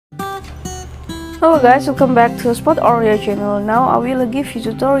Hello guys, welcome back to Spot Oreo channel. Now I will give you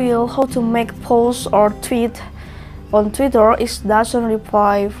tutorial how to make post or tweet on Twitter. It doesn't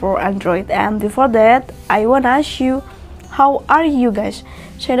reply for Android. And before that, I wanna ask you, how are you guys?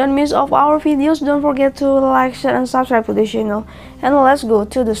 So don't miss off our videos. Don't forget to like, share, and subscribe to the channel. And let's go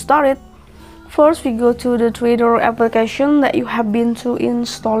to the start. First, we go to the Twitter application that you have been to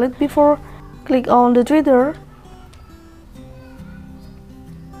install it before. Click on the Twitter.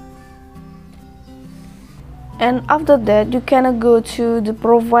 And after that, you can go to the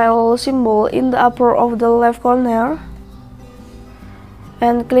profile symbol in the upper of the left corner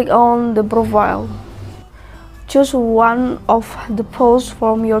and click on the profile. Choose one of the posts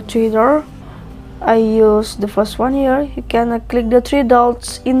from your Twitter. I use the first one here. You can click the three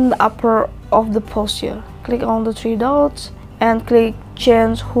dots in the upper of the post here. Click on the three dots and click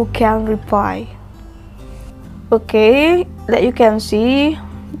change who can reply. Okay, that you can see.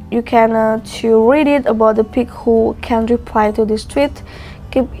 You can to read it about the pic who can reply to this tweet.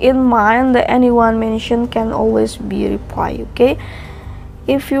 Keep in mind that anyone mentioned can always be replied. Okay,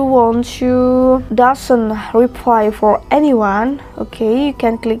 if you want to doesn't reply for anyone, okay, you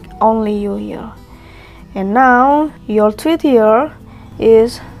can click only you here. And now your tweet here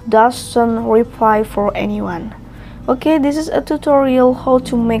is doesn't reply for anyone. Okay, this is a tutorial how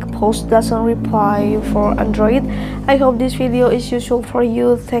to make post doesn't reply for Android. I hope this video is useful for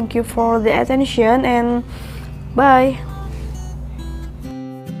you. Thank you for the attention and bye.